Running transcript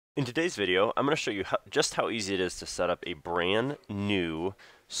In today's video, I'm going to show you just how easy it is to set up a brand new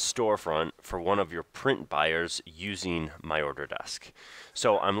storefront for one of your print buyers using My Order Desk.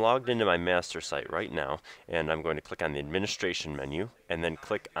 So I'm logged into my master site right now, and I'm going to click on the administration menu and then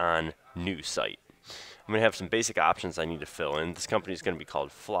click on New Site. I'm going to have some basic options I need to fill in. This company is going to be called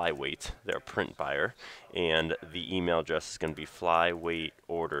Flyweight. They're a print buyer, and the email address is going to be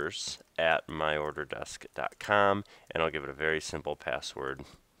flyweight.orders@myorderdesk.com, and I'll give it a very simple password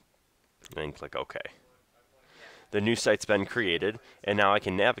and click OK. The new site's been created, and now I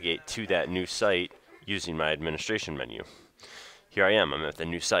can navigate to that new site using my administration menu. Here I am, I'm at the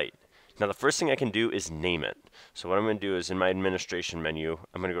new site. Now the first thing I can do is name it. So what I'm going to do is in my administration menu,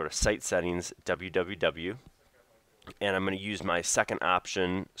 I'm going to go to Site Settings, www, and I'm going to use my second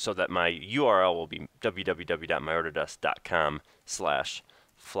option so that my URL will be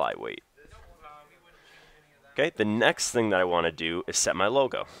www.myorderdesk.com/flyweight. Okay, the next thing that I want to do is set my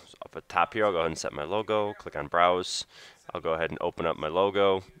logo. So up at the top here, I'll go ahead and set my logo, click on Browse. I'll go ahead and open up my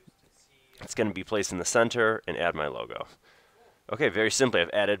logo. It's going to be placed in the center and add my logo. Okay, very simply, I've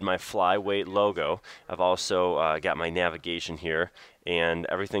added my Flyweight logo. I've also got my navigation here, and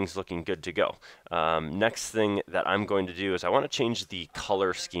everything's looking good to go. Next thing that I'm going to do is I want to change the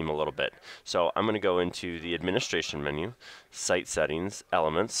color scheme a little bit. So I'm going to go into the administration menu, Site Settings,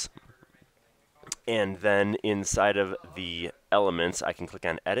 Elements, and then inside of the elements I can click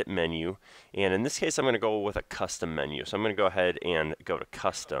on Edit Menu, and in this case I'm going to go with a custom menu. So I'm going to go ahead and go to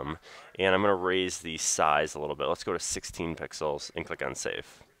Custom, and I'm going to raise the size a little bit. Let's go to 16 pixels and click on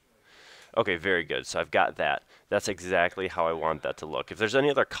Save. Okay, very good. So I've got that. That's exactly how I want that to look. If there's any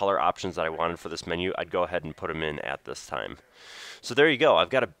other color options that I wanted for this menu, I'd go ahead and put them in at this time. So there you go. I've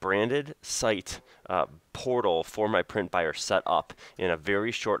got a branded site portal for my print buyer set up in a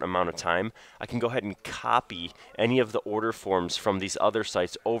very short amount of time. I can go ahead and copy any of the order forms from these other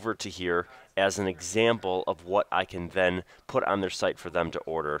sites over to here as an example of what I can then put on their site for them to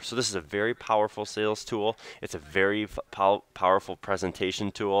order. So this is a very powerful sales tool. It's a very powerful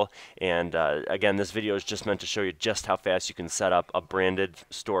presentation tool, and again, this video is just meant to show you just how fast you can set up a branded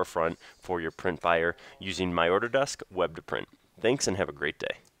storefront for your print buyer using My Order Desk Web to Print. Thanks and have a great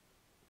day.